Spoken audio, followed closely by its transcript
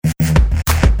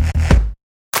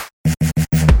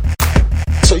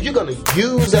to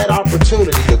use that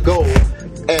opportunity to go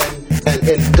and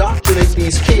indoctrinate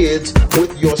these kids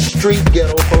with your street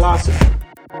ghetto philosophy.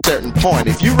 Certain point,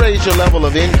 if you raise your level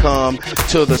of income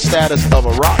to the status of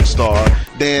a rock star,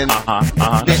 then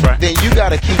that's right. then you got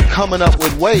to keep coming up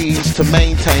with ways to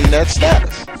maintain that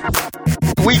status.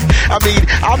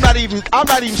 I'm not even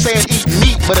saying eat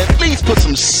meat, but at least put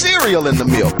some cereal in the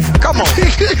milk. Come on.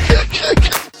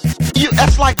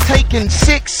 That's like taking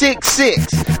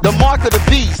 666, the mark of the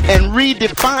beast, and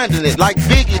redefining it like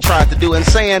Biggie tried to do and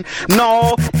saying,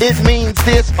 no, it means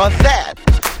this or that.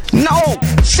 No,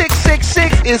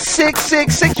 666 is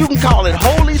 666. You can call it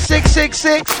Holy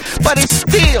 666, but it's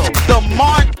still the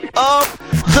mark of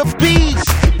the beast.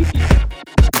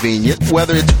 Convenient,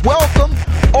 whether it's welcome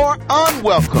or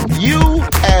unwelcome. You,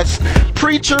 as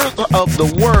preachers of the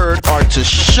word, are to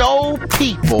show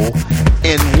people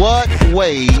in what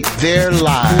way their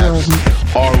lives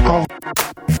are wrong.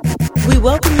 We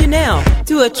welcome you now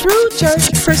to A True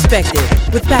Church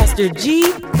Perspective with Pastor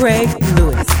G. Craig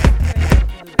Lewis.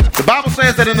 The Bible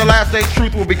says that in the last days,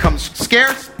 truth will become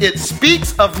scarce. It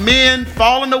speaks of men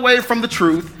falling away from the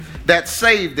truth that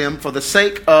saved them for the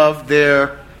sake of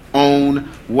their own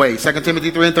way. 2 Timothy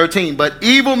 3:13. But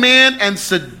evil men and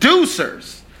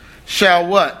seducers shall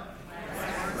what?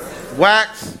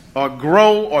 Wax or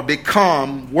grow or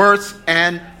become worse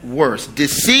and worse,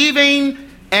 deceiving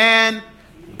and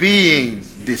being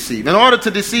deceived. In order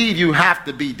to deceive, you have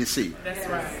to be deceived. That's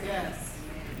right. Yes.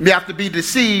 You have to be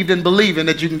deceived in believing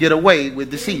that you can get away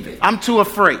with deceiving. I'm too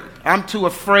afraid. I'm too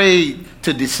afraid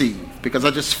to deceive because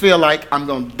I just feel like I'm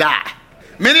going to die.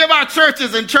 Many of our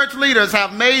churches and church leaders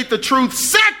have made the truth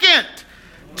second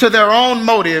to their own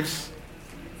motives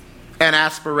and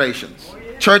aspirations.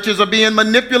 Churches are being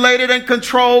manipulated and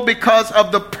controlled because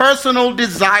of the personal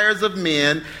desires of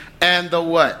men and the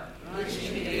what?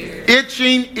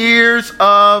 Itching ears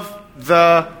of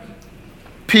the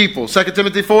people. 2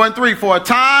 Timothy 4:3. For a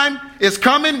time is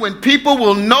coming when people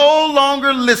will no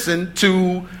longer listen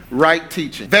to right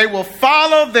teaching. They will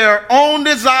follow their own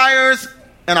desires.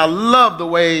 And I love the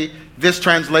way this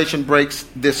translation breaks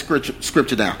this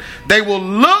scripture down. They will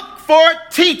look for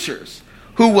teachers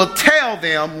who will tell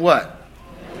them what?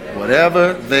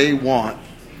 Whatever they want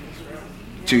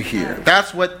to hear.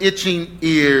 That's what itching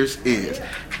ears is.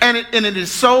 And it is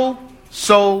so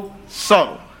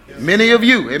subtle. Many of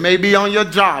you, it may be on your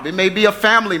job. It may be a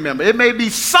family member. It may be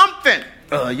something.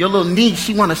 Your little niece,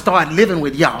 she want to start living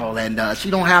with y'all. And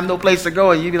she don't have no place to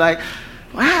go. And you be like,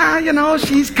 well,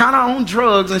 she's kind of on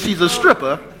drugs and she's a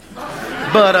stripper.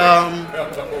 But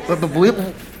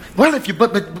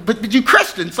you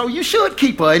Christian, so you should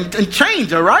keep her and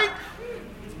change her, right?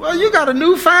 Well, you got a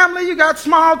new family, you got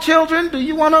small children. Do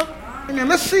you want to?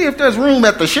 Let's see if there's room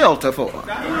at the shelter for her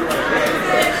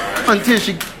until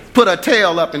she put her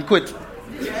tail up and quit.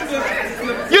 You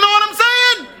know what I'm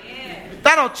saying?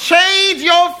 That'll change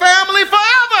your family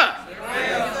forever.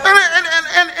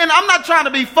 And I'm not trying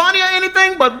to be funny or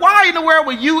anything, but why in the world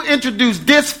would you introduce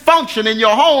dysfunction in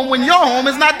your home when your home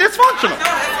is not dysfunctional?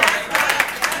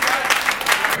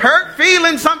 Hurt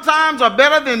feelings sometimes are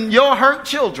better than your hurt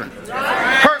children.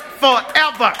 Hurt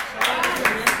forever.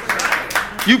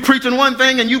 You preaching one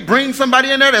thing and you bring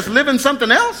somebody in there that's living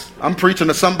something else? I'm preaching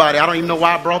to somebody. I don't even know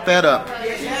why I brought that up.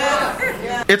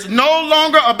 It's no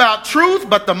longer about truth,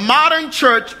 but the modern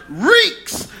church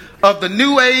reeks of the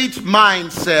new age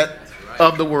mindset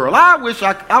of the world. I wish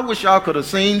y'all could have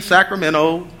seen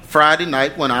Sacramento Friday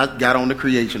night when I got on the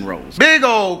creation rolls. Big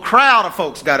old crowd of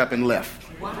folks got up and left.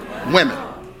 Women.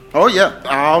 Oh yeah.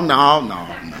 Oh no.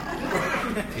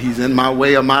 He's in my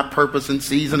way of my purpose and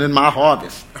season in my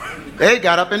harvest. They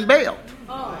got up and bailed.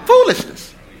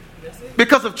 Foolishness.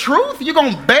 Because of truth, you're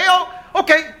going to bail?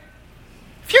 Okay.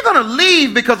 If you're going to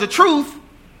leave because of truth,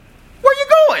 where are you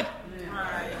going?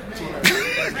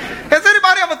 Has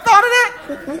anybody ever thought of that?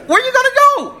 Where are you going to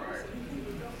go?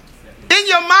 In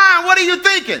your mind, what are you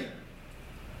thinking?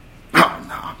 Oh,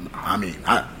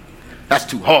 no. That's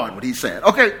too hard what he said.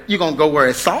 Okay, you're going to go where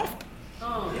it's soft?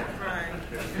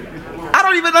 I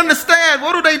don't even understand.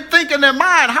 What do they think in their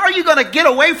mind? How are you going to get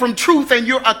away from truth and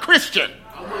you're a Christian?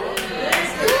 How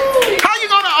are you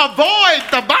going to avoid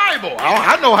the Bible?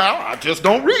 I know how. I just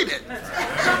don't read it.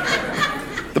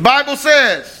 The Bible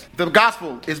says the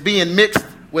gospel is being mixed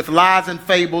with lies and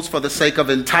fables for the sake of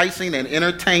enticing and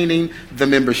entertaining the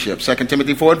membership. 2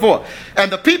 Timothy 4:4.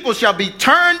 And the people shall be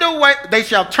turned away. They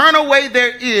shall turn away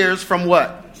their ears from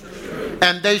what?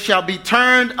 And they shall be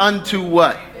turned unto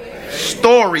what?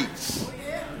 Stories.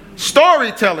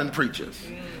 Storytelling preachers.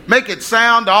 Make it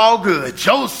sound all good.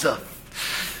 Joseph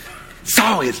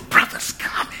saw his brothers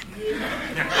coming.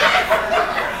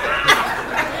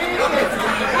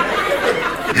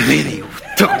 And then he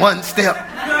took one step.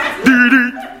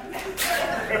 Then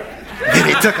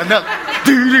he took another.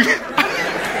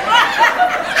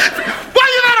 Well,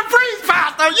 you better preach,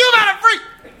 Pastor. You better preach.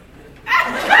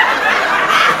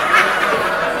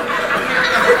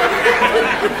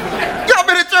 Y'all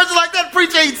been in churches like that,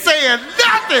 preacher ain't saying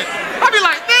nothing. I be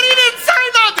like, man, he didn't say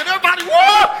nothing. Everybody,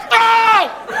 whoa, oh!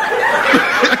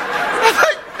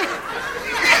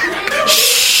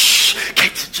 Shh,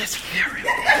 can't you just hear him?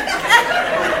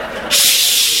 Shh.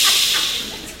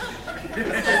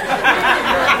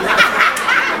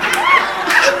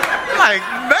 Like,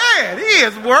 man, he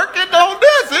is working on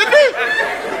this, isn't he?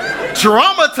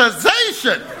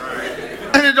 Dramatization.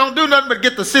 And it don't do nothing but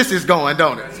get the sissies going,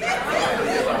 don't it?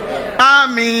 I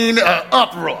mean,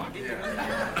 uproar.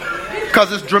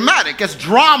 Because it's dramatic. It's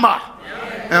drama.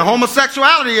 And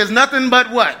homosexuality is nothing but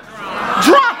what?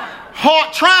 Drama.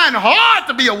 Trying hard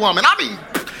to be a woman. I mean,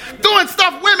 doing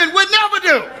stuff women would never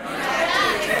do.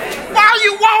 Why are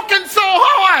you walking so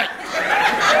hard?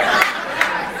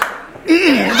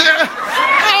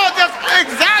 Oh, just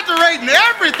exaggerating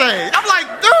everything. I'm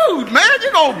like, dude, man,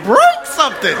 you're going to break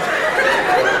something.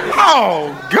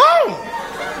 Oh, go.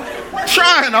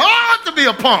 Trying hard to be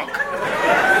a punk.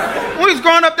 When he was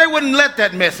growing up, they wouldn't let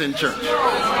that mess in church.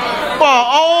 Well,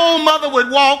 old mother would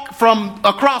walk from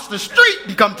across the street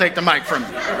and come take the mic from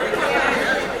you.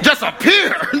 Just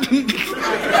appear.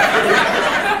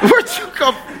 Where'd you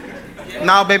come?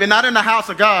 No, baby, not in the house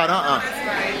of God.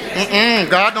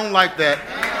 God don't like that.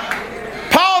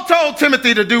 Paul told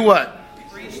Timothy to do what?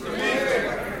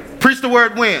 Preach the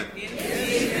word when?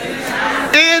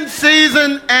 In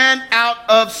season and out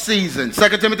of season.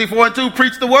 2 Timothy 4:2,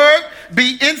 preach the word.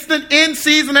 Be instant in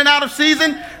season and out of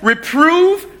season.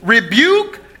 Reprove,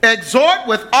 rebuke, exhort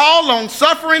with all long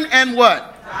suffering and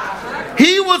what?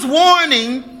 He was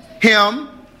warning him,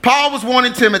 Paul was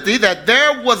warning Timothy, that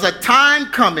there was a time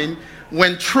coming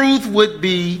when truth would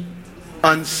be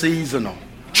unseasonal.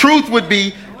 Truth would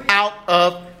be out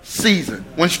of season.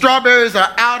 When strawberries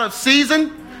are out of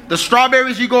season, the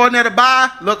strawberries you go in there to buy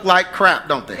look like crap,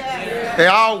 don't they? They're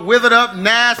all withered up,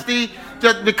 nasty,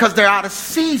 just because they're out of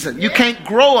season. You can't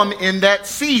grow them in that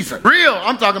season.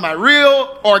 I'm talking about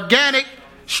real organic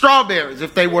strawberries.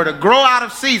 If they were to grow out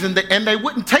of season, and they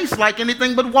wouldn't taste like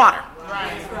anything but water.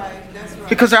 That's right.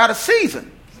 Because they're out of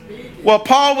season. Well,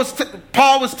 Paul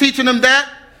was teaching them that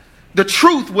the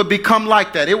truth would become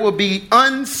like that. It would be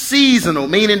unseasonal,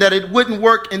 meaning that it wouldn't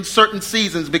work in certain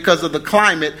seasons because of the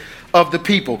climate of the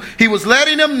people. He was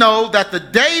letting them know that the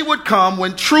day would come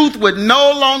when truth would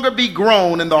no longer be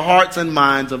grown in the hearts and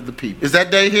minds of the people. Is that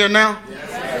day here now?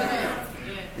 Yes.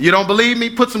 You don't believe me?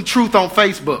 Put some truth on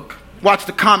Facebook. Watch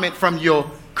the comment from your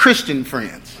Christian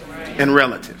friends and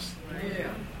relatives.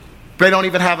 They don't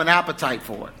even have an appetite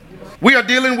for it. We are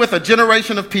dealing with a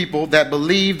generation of people that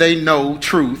believe they know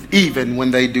truth even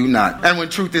when they do not. And when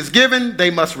truth is given,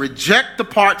 they must reject the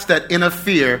parts that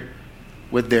interfere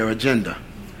with their agenda.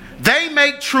 They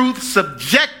make truth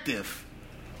subjective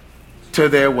to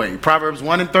their way. Proverbs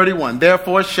 1:31.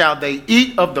 Therefore shall they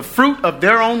eat of the fruit of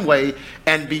their own way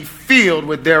and be filled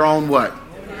with their own what?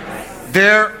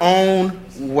 Their own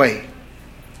way.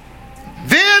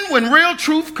 Then when real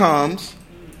truth comes,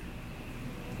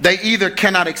 they either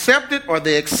cannot accept it or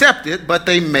they accept it, but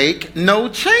they make no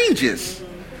changes.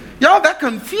 Y'all, that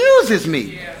confuses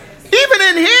me. Even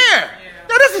in here.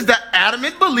 Now, this is the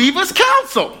Adamant Believers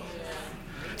Council.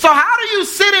 So how do you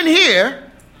sit in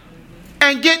here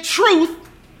and get truth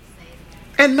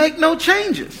and make no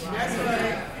changes?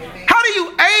 How do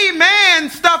you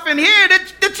amen stuff in here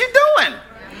that you're doing?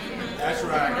 That's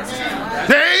right.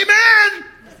 Amen.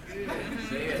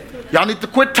 Y'all need to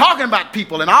quit talking about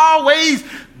people and always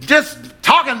just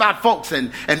talking about folks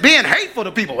and being hateful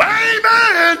to people.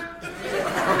 Amen.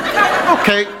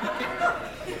 Okay.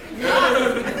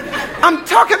 I'm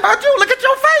talking about you. Look at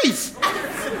your face.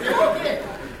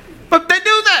 But they do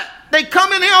that. They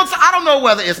come in here on, I don't know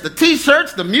whether it's the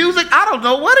t-shirts, the music, I don't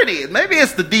know what it is. Maybe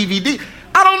it's the DVD.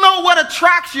 I don't know what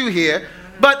attracts you here,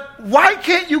 but why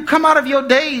can't you come out of your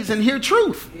days and hear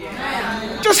truth?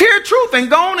 Just hear truth and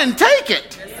go on and take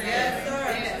it.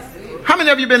 How many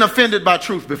of you been offended by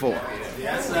truth before?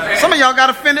 Some of y'all got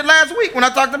offended last week when I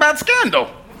talked about scandal.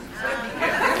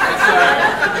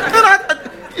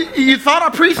 You thought I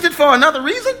preached it for another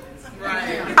reason?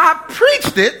 I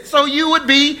preached it so you would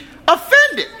be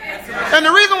offended. And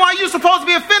the reason why you're supposed to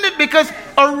be offended, because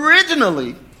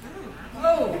originally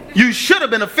you should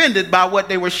have been offended by what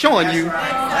they were showing you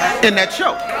in that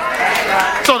show.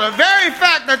 So the very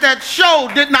fact that that show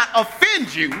did not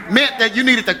offend you meant that you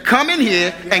needed to come in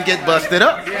here and get busted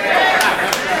up.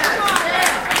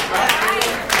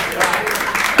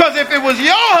 it was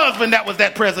your husband that was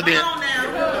that president.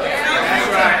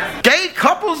 Gay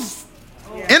couples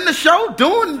in the show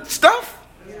doing stuff.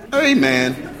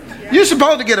 Amen. You're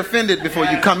supposed to get offended before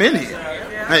you come in here.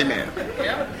 Amen.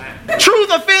 Truth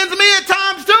offends me at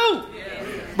times too.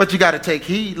 But you got to take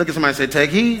heed. Look at somebody and say, take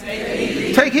heed.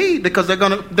 Take heed, because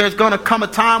there's going to come a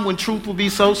time when truth will be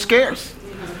so scarce.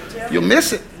 You'll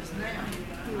miss it.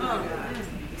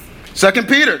 2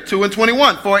 Peter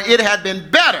 2:21. For it had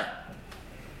been better.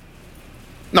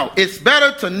 No, it's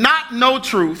better to not know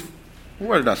truth.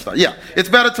 Where did I start? Yeah. It's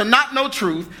better to not know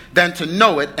truth than to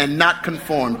know it and not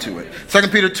conform to it. 2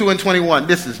 Peter 2:21.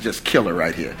 This is just killer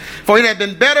right here. For it had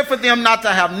been better for them not to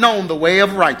have known the way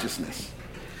of righteousness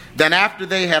than after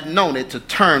they have known it to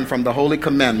turn from the holy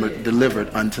commandment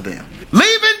delivered unto them.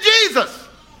 Leaving Jesus.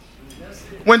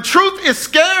 When truth is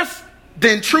scarce,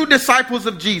 then true disciples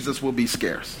of Jesus will be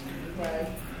scarce.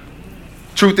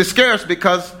 Truth is scarce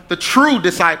because the true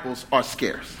disciples are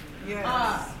scarce.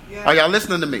 Are y'all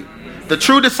listening to me? The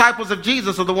true disciples of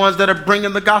Jesus are the ones that are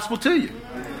bringing the gospel to you.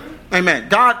 Amen.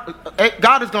 God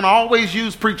is going to always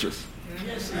use preachers.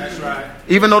 That's right.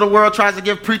 Even though the world tries to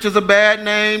give preachers a bad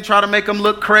name, try to make them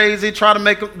look crazy, try to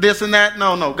make them this and that.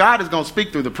 No. God is going to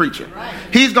speak through the preacher.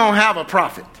 He's going to have a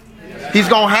prophet. He's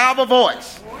going to have a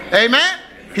voice. Amen.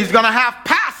 He's going to have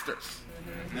pastors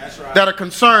that are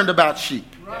concerned about sheep.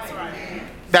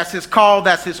 That's his call.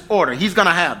 That's his order. He's going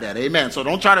to have that. Amen. So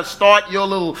don't try to start your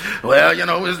little,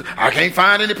 I can't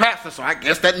find any pastors, so I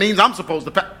guess that means I'm supposed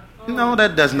to pastor. No,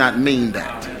 that does not mean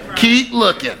that. Keep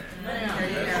looking.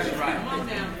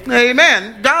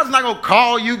 Amen. God's not going to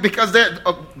call you because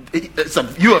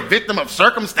you're a victim of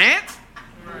circumstance.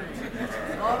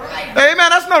 Amen.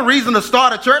 That's no reason to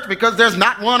start a church because there's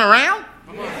not one around.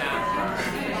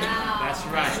 That's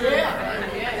right.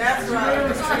 That's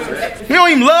right. You don't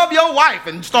even love your wife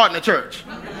and starting a church.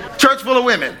 Church full of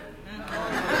women.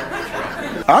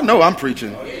 I know I'm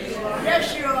preaching.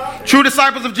 Yes, you are. True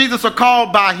disciples of Jesus are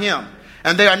called by him,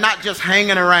 and they are not just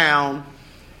hanging around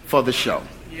for the show.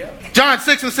 John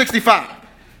 6:65.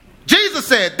 Jesus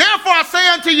said, therefore I say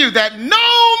unto you that no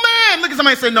man, look at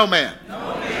somebody say no man.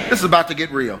 No man. This is about to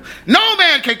get real. No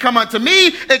man can come unto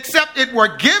me except it were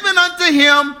given unto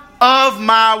him of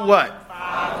my what?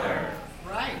 Father.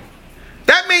 Right.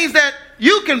 That means that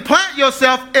you can plant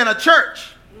yourself in a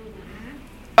church,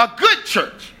 a good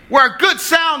church, where a good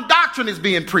sound doctrine is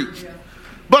being preached.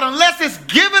 But unless it's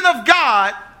given of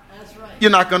God,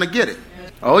 you're not going to get it.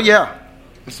 Oh yeah.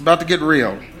 It's about to get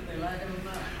real.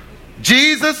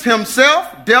 Jesus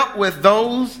himself dealt with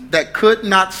those that could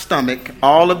not stomach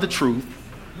all of the truth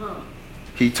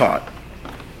he taught.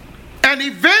 And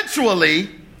eventually,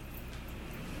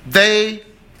 they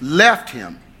left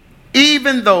him,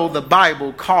 even though the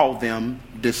Bible called them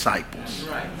disciples.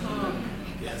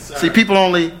 See, people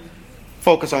only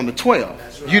focus on the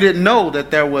 12. You didn't know that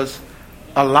there was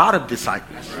a lot of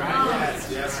disciples.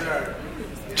 Yes, sir.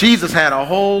 Jesus had a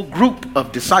whole group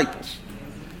of disciples,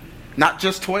 not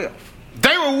just 12.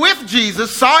 They were with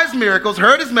Jesus, saw his miracles,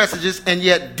 heard his messages, and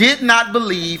yet did not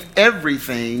believe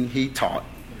everything he taught.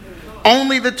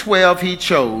 Only the 12 he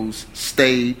chose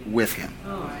stayed with him.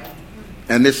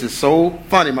 And this is so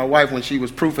funny. My wife, when she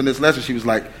was proofing this lesson, she was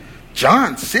like,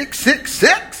 John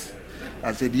 6:66?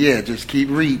 I said, yeah, just keep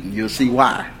reading. You'll see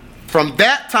why. From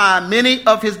that time, many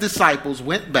of his disciples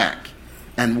went back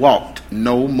and walked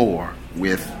no more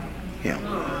with him.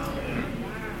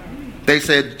 Then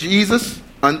said Jesus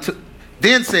unto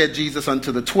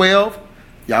the 12,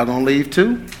 y'all gonna leave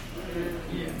too?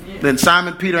 Then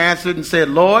Simon Peter answered and said,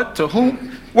 Lord, to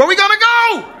whom? Where are we gonna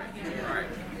go?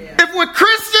 If we're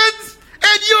Christians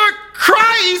and you're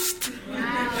Christ,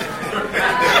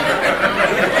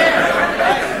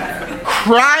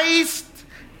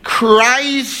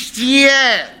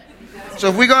 Christian. So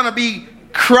if we're gonna be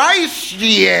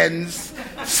Christians,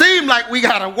 seem like we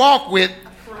gotta walk with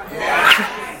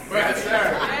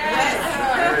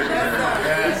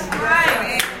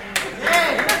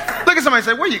Look at somebody and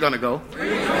say, where are you going to go?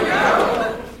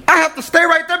 I have to stay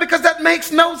right there because that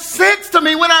makes no sense to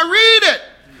me when I read it.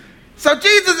 So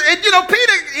Jesus, and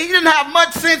Peter, he didn't have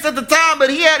much sense at the time, but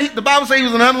the Bible says he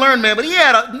was an unlearned man, but he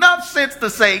had enough sense to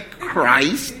say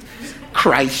Christian.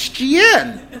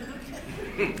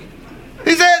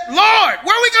 He said, Lord,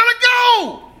 where are we going to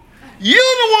go? You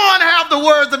the one have the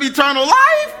words of eternal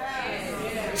life.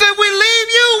 So if we leave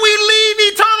you, we leave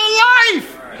eternal life.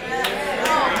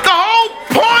 The whole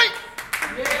point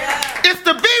is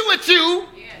to be with you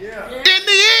in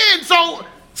the end. So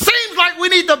seems like we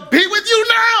need to be with you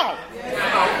now.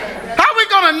 How are we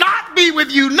going to not be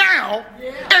with you now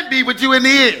and be with you in the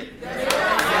end?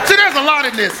 See, there's a lot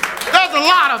in this. There's a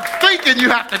lot of thinking you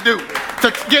have to do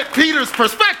to get Peter's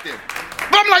perspective.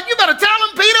 But I'm like, you better tell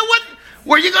him, Peter,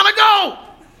 where you going to go?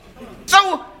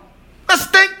 So let's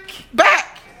think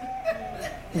back.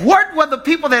 What were the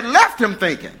people that left him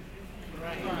thinking?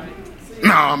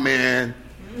 No, man.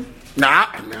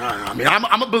 I mean,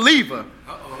 I'm a believer.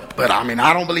 But I mean,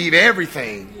 I don't believe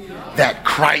everything that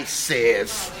Christ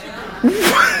says.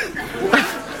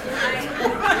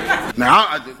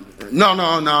 Now,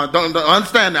 no, don't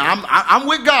understand that. I'm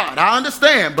with God. I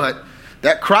understand, but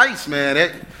that Christ, man,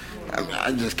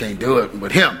 I just can't do it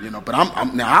with him, you know. But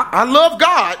I love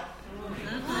God.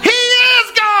 He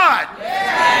is God.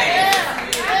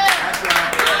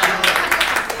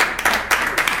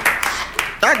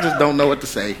 I just don't know what to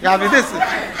say. I mean,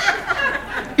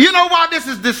 you know why this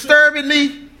is disturbing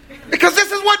me? Because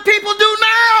this is what people do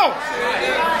now.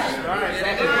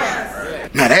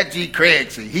 Now that G. Craig,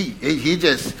 see,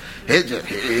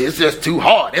 it's just too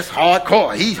hard. It's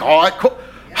hardcore. He's hardcore.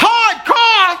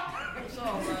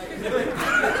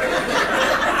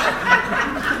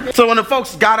 So when the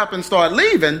folks got up and started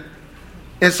leaving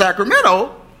in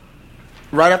Sacramento,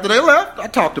 right after they left, I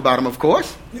talked about them, of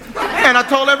course. And I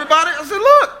told everybody, I said,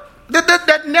 look,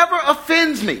 that never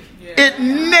offends me. It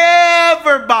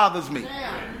never bothers me.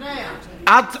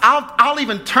 I'll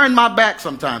even turn my back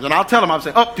sometimes. And I'll tell them, I'll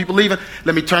say, oh, people leaving,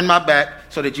 let me turn my back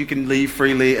so that you can leave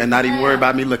freely and not even worry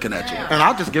about me looking at you. And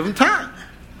I'll just give them time.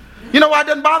 You know why it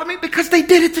doesn't bother me? Because they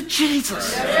did it to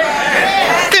Jesus.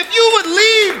 If you would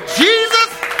leave Jesus,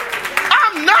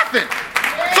 I'm nothing.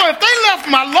 So if they left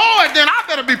my Lord, then I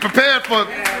better be prepared for...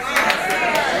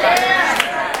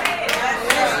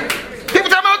 People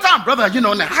tell me all the time, brother, you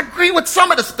know, now I agree with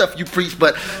some of the stuff you preach,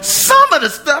 but some of the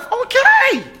stuff,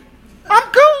 okay,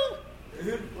 I'm cool.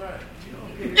 You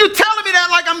telling me that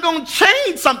like I'm going to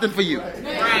change something for you.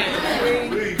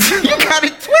 You got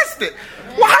it twisted.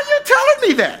 Why are you telling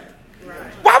me that?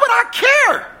 Why would I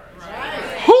care?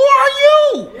 Who are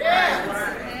you?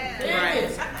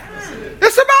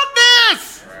 It's about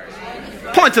this.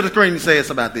 Point to the screen and say it's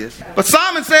about this. But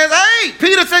Simon says, hey,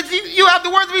 Peter says, you have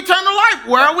the words of eternal life.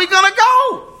 Where are we going to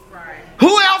go?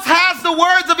 Who else has the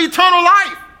words of eternal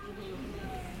life?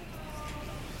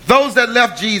 Those that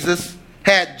left Jesus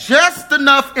had just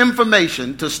enough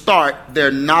information to start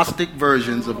their Gnostic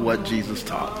versions of what Jesus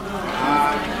taught.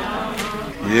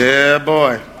 Yeah,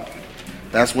 boy.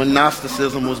 That's when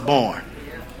Gnosticism was born.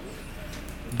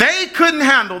 They couldn't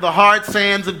handle the hard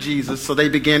sayings of Jesus, so they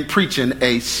began preaching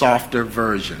a softer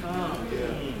version.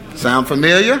 Sound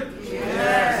familiar?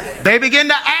 Yes. They began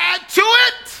to add to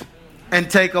it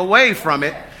and take away from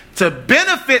it to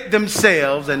benefit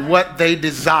themselves and what they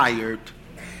desired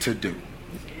to do.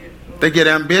 They get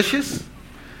ambitious.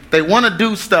 They want to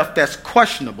do stuff that's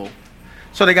questionable,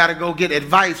 so they got to go get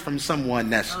advice from someone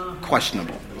that's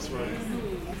questionable.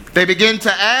 They begin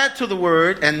to add to the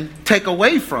word and take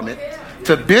away from it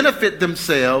to benefit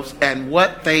themselves and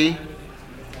what they...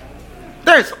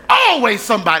 There's always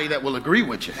somebody that will agree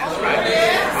with you. That's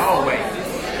right. Always.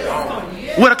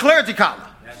 With a clergy collar.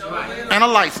 That's right. And a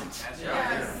license.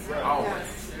 That's right.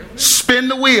 Always. Spin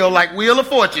the wheel like Wheel of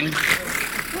Fortune.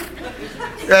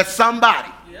 There's somebody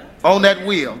on that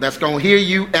wheel that's going to hear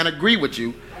you and agree with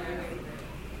you.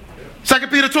 2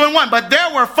 Peter 2:1. But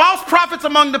there were false prophets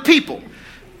among the people,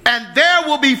 and there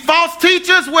will be false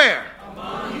teachers where?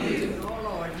 Among you.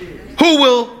 Who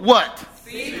will what?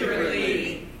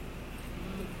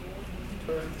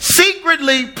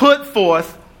 Secretly put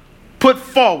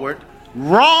forward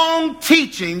wrong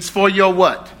teachings for your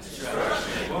what?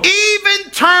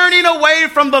 Even turning away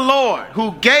from the Lord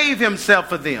who gave himself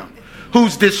for them,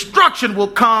 whose destruction will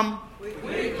come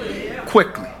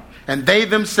quickly. And they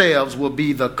themselves will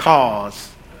be the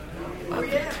cause of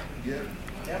it.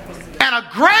 And a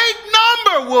great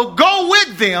number will go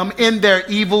with them in their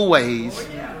evil ways,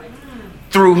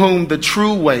 through whom the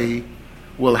true way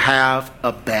will have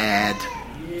a bad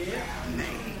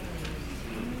name.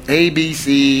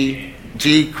 ABC,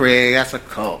 G. Craig, that's a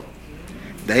cult.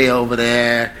 They over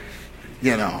there,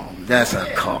 you know, that's a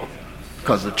cult.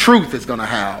 Because the truth is going to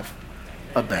have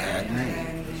a bad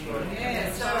name.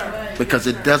 Because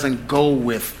it doesn't go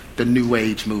with the New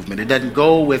Age movement. It doesn't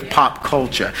go with pop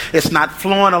culture. It's not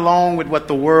flowing along with what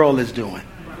the world is doing.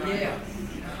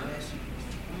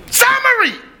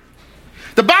 Summary.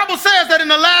 The Bible says that in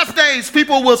the last days,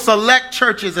 people will select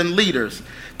churches and leaders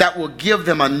that will give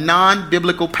them a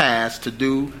non-biblical pass to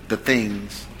do the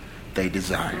things they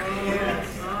desire.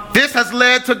 This has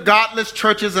led to godless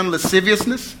churches and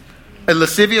lasciviousness, and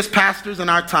lascivious pastors in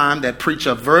our time that preach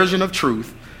a version of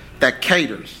truth that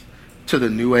caters to the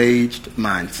New Age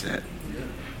mindset.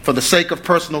 For the sake of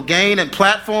personal gain and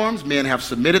platforms, men have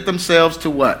submitted themselves to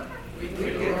what?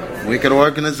 Wicked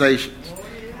organizations,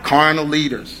 carnal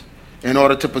leaders, in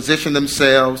order to position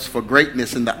themselves for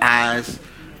greatness in the eyes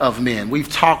of men. We've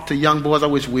talked to young boys. I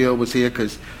wish Will was here,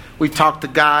 because we've talked to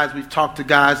guys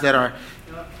that are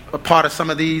a part of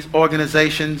some of these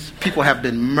organizations. People have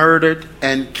been murdered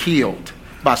and killed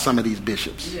by some of these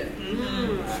bishops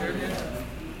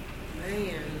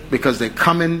because they're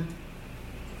coming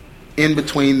in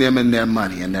between them and their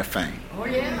money and their fame.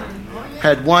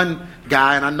 Had one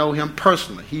guy, and I know him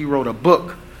personally, he wrote a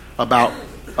book about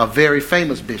a very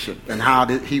famous bishop and how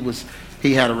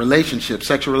he had a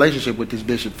sexual relationship with this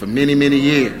bishop for many, many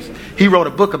years. He wrote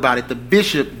a book about it. The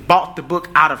bishop bought the book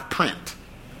out of print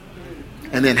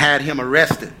and then had him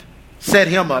arrested. Set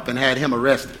him up and had him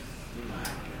arrested.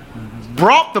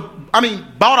 Bought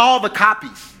all the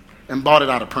copies and bought it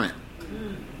out of print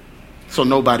so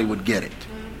nobody would get it.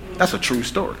 That's a true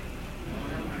story.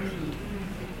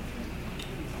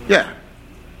 Yeah.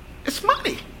 It's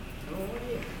money.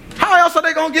 How else are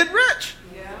they going to get rich?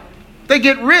 They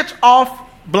get rich off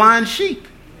blind sheep.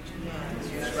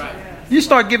 You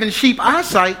start giving sheep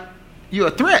eyesight, you're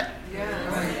a threat.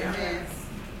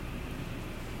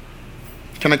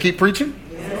 Can I keep preaching?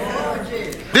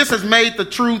 This has made the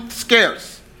truth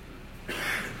scarce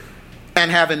and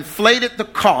have inflated the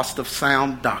cost of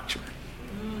sound doctrine.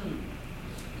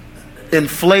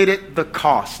 Inflated the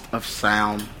cost of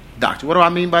sound doctrine. What do I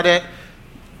mean by that?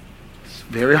 It's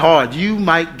very hard. You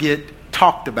might get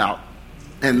talked about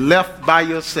and left by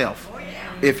yourself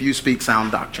if you speak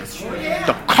sound doctrine.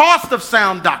 The cost of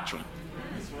sound doctrine.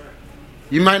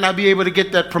 You might not be able to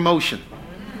get that promotion.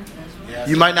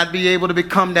 You might not be able to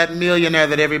become that millionaire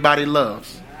that everybody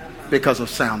loves because of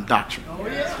sound doctrine.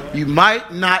 You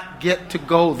might not get to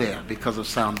go there because of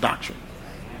sound doctrine.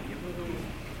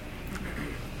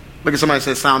 Look at somebody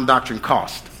say sound doctrine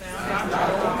cost.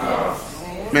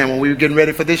 Man, when we were getting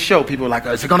ready for this show, people were like,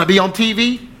 is it going to be on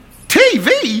TV?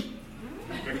 TV?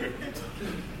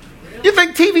 You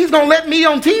think TV's going to let me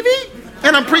on TV?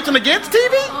 And I'm preaching against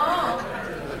TV?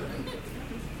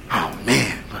 Oh,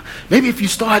 man. Maybe if you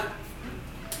start...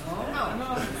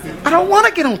 I don't want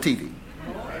to get on TV.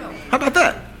 How about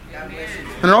that?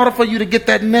 And in order for you to get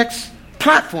that next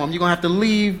platform, you're going to have to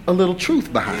leave a little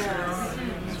truth behind.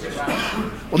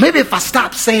 Well, maybe if I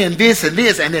stop saying this and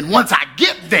this, and then once I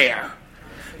get there.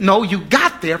 No, you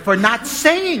got there for not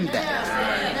saying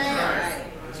that.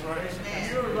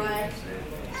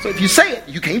 So if you say it,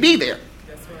 you can't be there.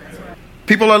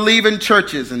 People are leaving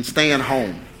churches and staying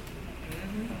home.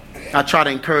 I try to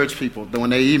encourage people that when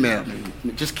they email me,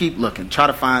 just keep looking. Try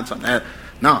to find something.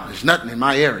 No, there's nothing in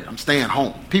my area. I'm staying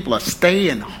home. People are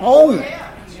staying home.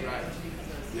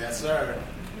 Yes, sir.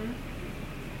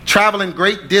 Traveling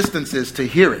great distances to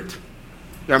hear it.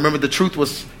 I remember the truth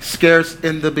was scarce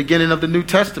in the beginning of the New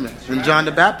Testament in John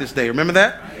the Baptist's day. Remember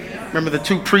that? Remember the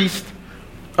two priests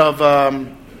of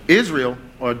Israel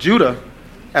or Judah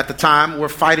at the time were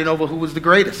fighting over who was the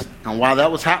greatest. And while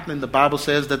that was happening, the Bible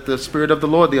says that the Spirit of the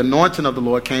Lord, the anointing of the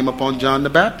Lord, came upon John the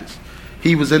Baptist.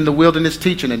 He was in the wilderness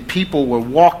teaching, and people were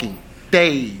walking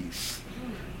days.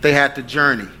 They had to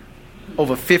journey.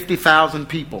 Over 50,000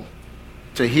 people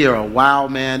to hear a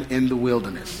wild man in the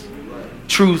wilderness.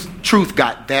 Truth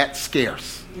got that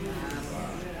scarce.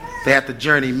 They had to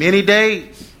journey many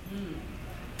days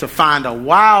to find a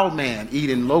wild man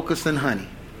eating locusts and honey,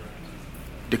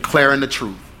 declaring the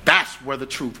truth. That's where the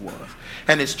truth was.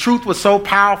 And his truth was so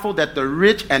powerful that the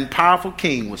rich and powerful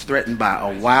king was threatened by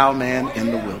a wild man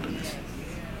in the wilderness.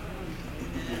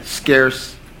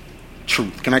 Scarce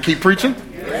truth. Can I keep preaching?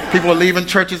 People are leaving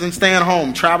churches and staying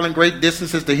home, traveling great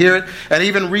distances to hear it, and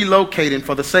even relocating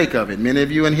for the sake of it. Many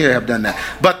of you in here have done that.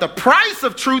 But the price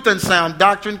of truth and sound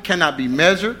doctrine cannot be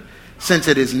measured, since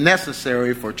it is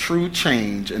necessary for true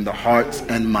change in the hearts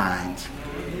and minds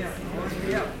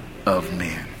of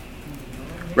men.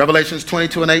 Revelations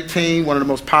 22:18, one of the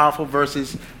most powerful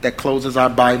verses that closes our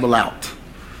Bible out.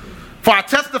 For I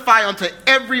testify unto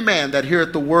every man that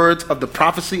heareth the words of the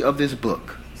prophecy of this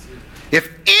book. If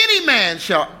any man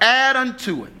shall add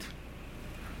unto it,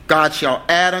 God shall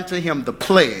add unto him the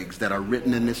plagues that are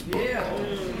written in this book.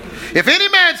 If any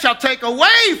man shall take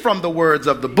away from the words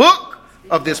of the book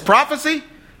of this prophecy,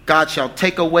 God shall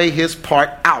take away his part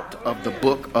out of the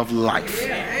book of life,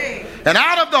 and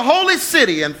out of the holy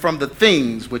city, and from the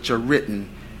things which are written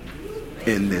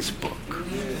in this book.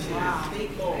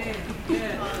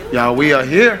 Y'all, we are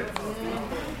here.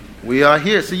 We are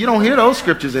here. See, you don't hear those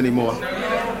scriptures anymore.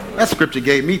 That scripture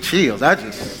gave me chills. I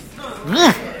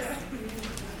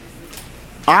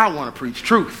want to preach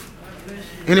truth.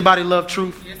 Anybody love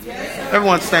truth?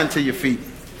 Everyone stand to your feet.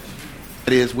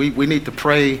 It is, we need to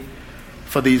pray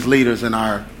for these leaders in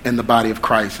the body of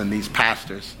Christ and these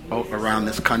pastors around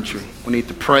this country. We need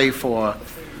to pray for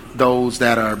those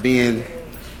that are being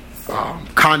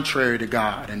contrary to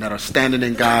God and that are standing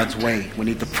in God's way. We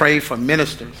need to pray for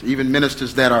ministers, even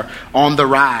ministers that are on the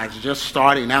rise, just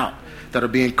starting out, that are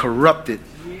being corrupted,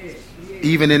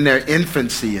 even in their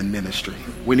infancy in ministry.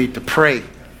 We need to pray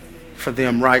for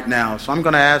them right now. So I'm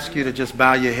going to ask you to just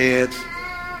bow your heads.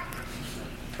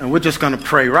 And we're just going to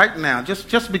pray right now.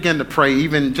 Just begin to pray,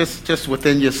 even just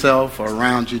within yourself or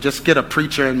around you. Just get a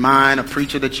preacher in mind, a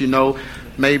preacher that you know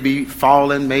may be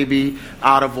fallen, may be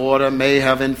out of order, may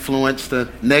have influenced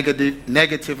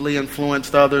negatively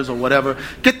influenced others or whatever.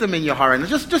 Get them in your heart and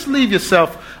just leave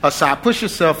yourself aside. Push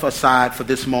yourself aside for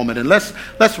this moment, and let's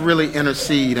really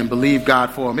intercede and believe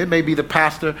God for them. It may be the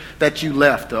pastor that you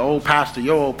left, the old pastor,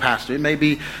 your old pastor. It may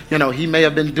be, he may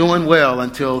have been doing well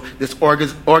until this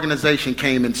organization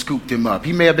came and scooped him up.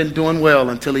 He may have been doing well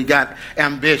until he got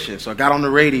ambitious or got on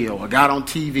the radio or got on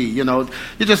TV.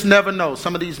 You just never know.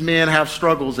 Some of these men have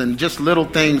struggles, and just little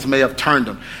things may have turned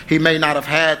him. He may not have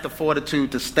had the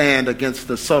fortitude to stand against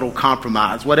the subtle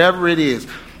compromise. Whatever it is,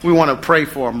 we want to pray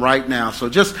for him right now. So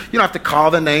you don't have to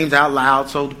call the names out loud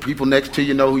so the people next to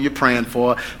you know who you're praying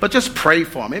for, but just pray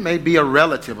for him. It may be a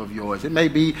relative of yours. It may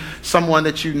be someone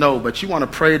that you know, but you want to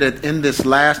pray that in this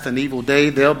last and evil day,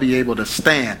 they'll be able to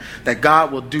stand, that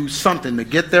God will do something to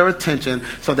get their attention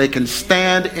so they can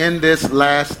stand in this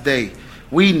last day.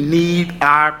 We need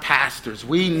our pastors.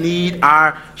 We need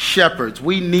our shepherds.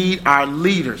 We need our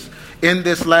leaders in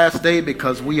this last day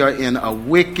because we are in a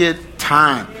wicked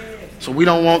time. So we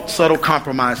don't want subtle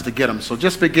compromise to get them. So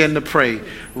just begin to pray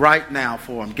right now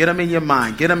for them. Get them in your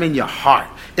mind. Get them in your heart.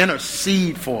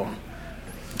 Intercede for them,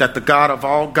 that the God of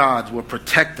all gods will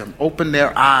protect them. Open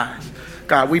their eyes.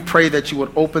 God, we pray that you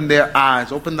would open their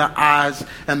eyes, open the eyes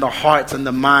and the hearts and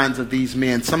the minds of these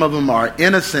men. Some of them are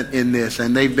innocent in this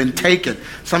and they've been taken.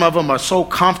 Some of them are so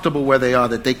comfortable where they are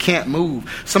that they can't move.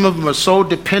 Some of them are so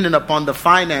dependent upon the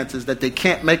finances that they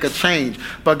can't make a change.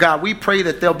 But God, we pray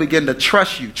that they'll begin to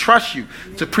trust you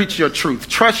to preach your truth.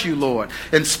 Trust you, Lord,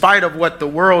 in spite of what the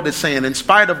world is saying, in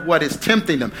spite of what is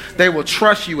tempting them. They will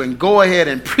trust you and go ahead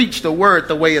and preach the word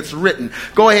the way it's written.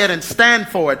 Go ahead and stand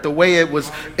for it the way it was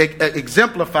exemplified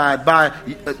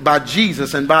by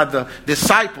Jesus and by the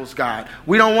disciples, God.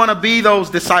 We don't want to be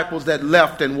those disciples that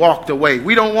left and walked away.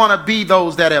 We don't want to be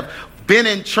those that have been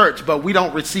in church, but we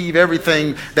don't receive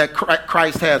everything that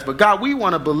Christ has. But God, we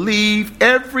want to believe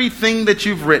everything that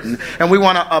you've written, and we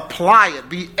want to apply it,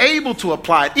 be able to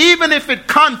apply it, even if it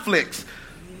conflicts,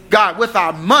 God, with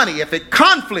our money, if it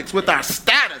conflicts with our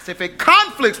status, if it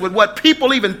conflicts with what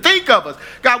people even think of us.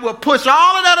 God, we'll push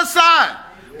all of that aside.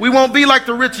 We won't be like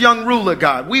the rich young ruler,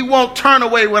 God. We won't turn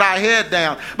away with our head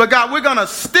down. But God, we're going to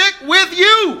stick with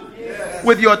you,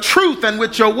 with your truth and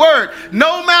with your word,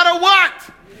 no matter what.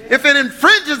 If it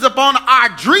infringes upon our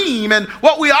dream and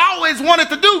what we always wanted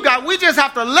to do, God, we just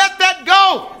have to let that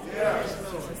go.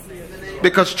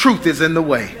 Because truth is in the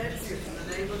way.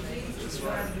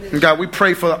 And God, we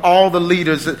pray for all the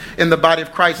leaders in the body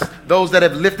of Christ, those that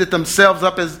have lifted themselves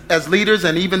up as leaders,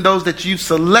 and even those that you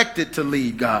selected to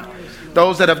lead, God.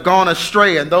 Those that have gone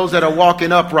astray and those that are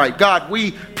walking upright. God,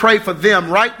 we pray for them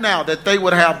right now that they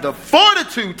would have the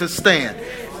fortitude to stand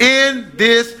in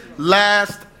this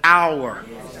last hour.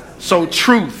 So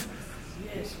truth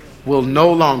will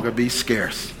no longer be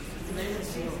scarce.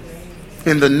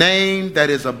 In the name that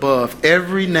is above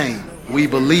every name, we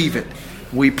believe it.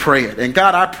 We pray it. And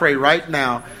God, I pray right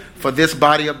now for this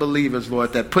body of believers,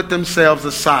 Lord, that put themselves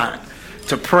aside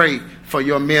to pray for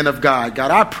your men of God.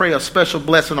 God, I pray a special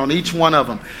blessing on each one of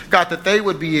them. God, that they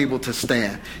would be able to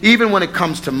stand, even when it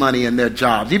comes to money and their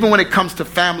jobs, even when it comes to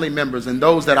family members and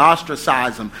those that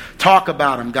ostracize them, talk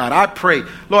about them. God, I pray,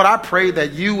 Lord, I pray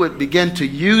that you would begin to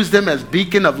use them as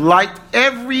beacon of light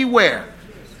everywhere,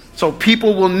 so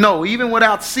people will know, even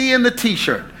without seeing the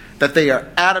t-shirt, that they are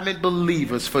adamant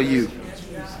believers for you.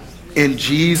 In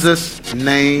Jesus'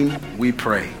 name we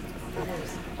pray.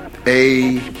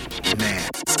 Amen.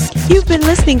 You've been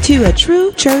listening to A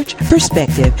True Church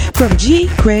Perspective from G.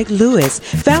 Craig Lewis,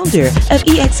 founder of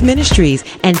EX Ministries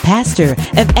and pastor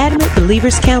of Adamant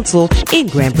Believers Council in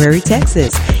Grand Prairie,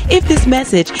 Texas. If this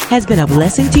message has been a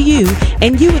blessing to you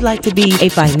and you would like to be a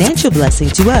financial blessing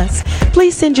to us,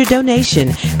 please send your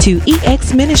donation to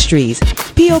EX Ministries,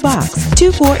 P.O. Box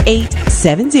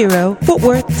 24870, Fort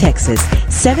Worth, Texas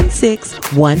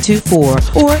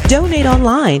 76124, or donate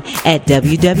online at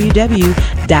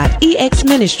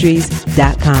www.exministries.com.